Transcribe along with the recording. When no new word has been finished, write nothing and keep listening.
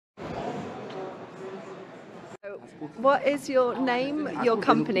What is your name, your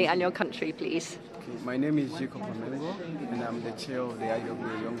company and your country, please? Okay, my name is Amengor, and I'm the chair of the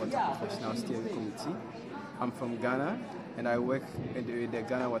IWA Young Water Professional Steering Committee. I'm from Ghana, and I work with the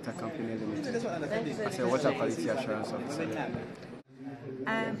Ghana Water Company Limited as a water quality assurance officer.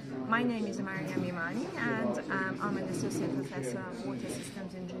 My name is Maryam, Imani, and I'm an associate professor of water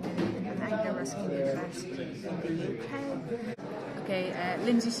systems engineering at Anglia, Ruskin University in the UK. Okay,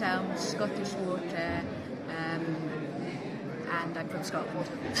 Lindsay, Selmes, Scottish Water, and I'm from Scotland.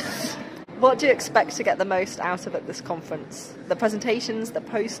 What do you expect to get the most out of at this conference? The presentations, the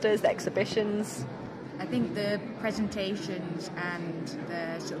posters, the exhibitions? I think the presentations and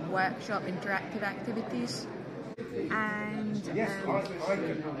the sort of workshop interactive activities. And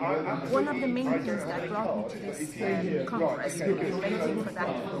one of the main things that brought me to this conference, waiting for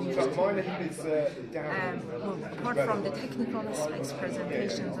that for news apart from the technical aspects,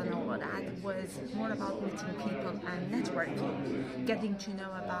 presentations and all that, was more about meeting people and networking, getting to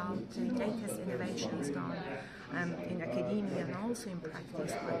know about the latest innovations done in academia and also in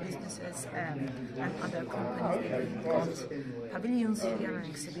practice by businesses and other companies. They've got pavilions here and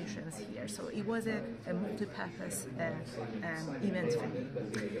exhibitions here, so it was a multi-purpose event for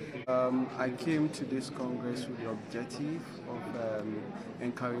me. I came to this Congress with the objective of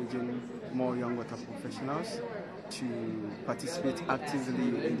encouraging more young water professionals to participate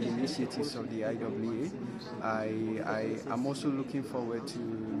actively in the initiatives of the IWA. I am also looking forward to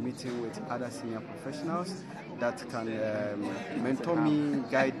meeting with other senior professionals that can mentor me,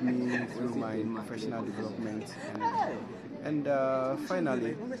 guide me through my professional development, and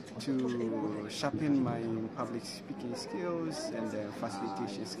finally to sharpen my public speaking skills and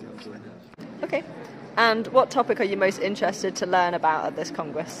facilitation skills. Okay. And what topic are you most interested to learn about at this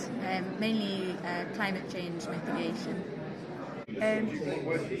Congress? Mainly climate change mitigation.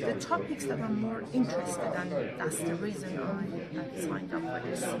 The topics that I'm more interested in, that's the reason I signed up for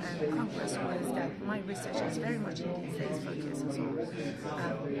this congress, was that my research is very much in these days focuses on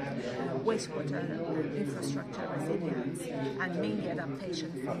wastewater infrastructure resilience and mainly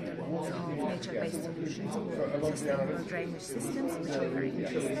adaptation from the means of nature-based solutions or sustainable drainage systems, which are very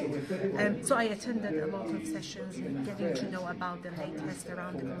interesting. So I attended a lot of sessions getting to know about the latest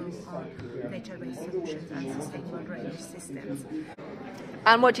around the globe on nature-based solutions and sustainable drainage systems.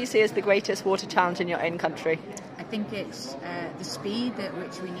 And what do you see as the greatest water challenge in your own country? I think it's the speed at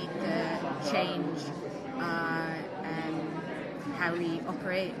which we need to change how we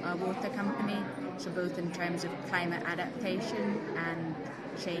operate our water company, so both in terms of climate adaptation and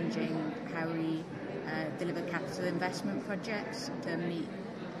changing how we deliver capital investment projects to meet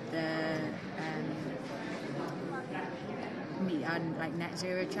the our net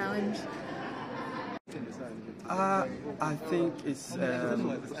zero challenge. I think it's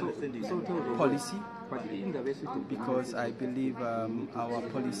policy, because I believe our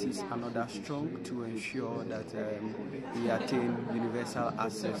policies are not that strong to ensure that we attain universal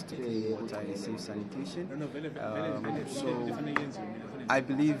access to clean water and safe sanitation. So I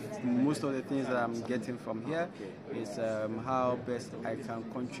believe most of the things that I'm getting from here is how best I can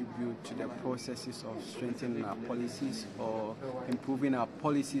contribute to the processes of strengthening our policies or improving our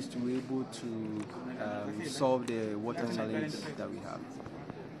policies to be able to solve the water challenge that we have.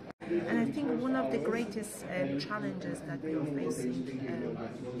 And I think one of the greatest challenges that we are facing in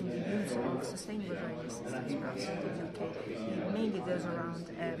the use of sustainable drainage systems, perhaps in the UK, it mainly goes around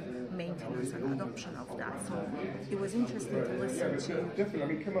maintenance and adoption of that. So it was interesting to listen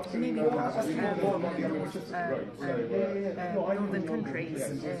to maybe what was northern countries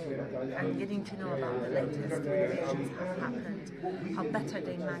and getting to know about the latest innovations that have happened, how better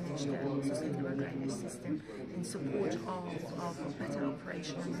they manage the sustainable drainage system in support of better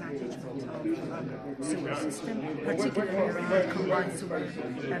operation and management of sewer system, particularly around combined sewer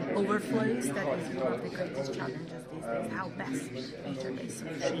overflows. That is one of the greatest challenges these days, how best nature-based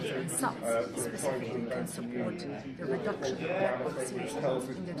solutions and salts specifically can support the reduction of sewer salts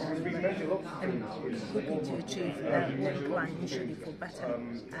in the river, and hoping to achieve link line initially for better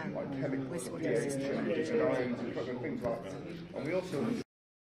wastewater system management.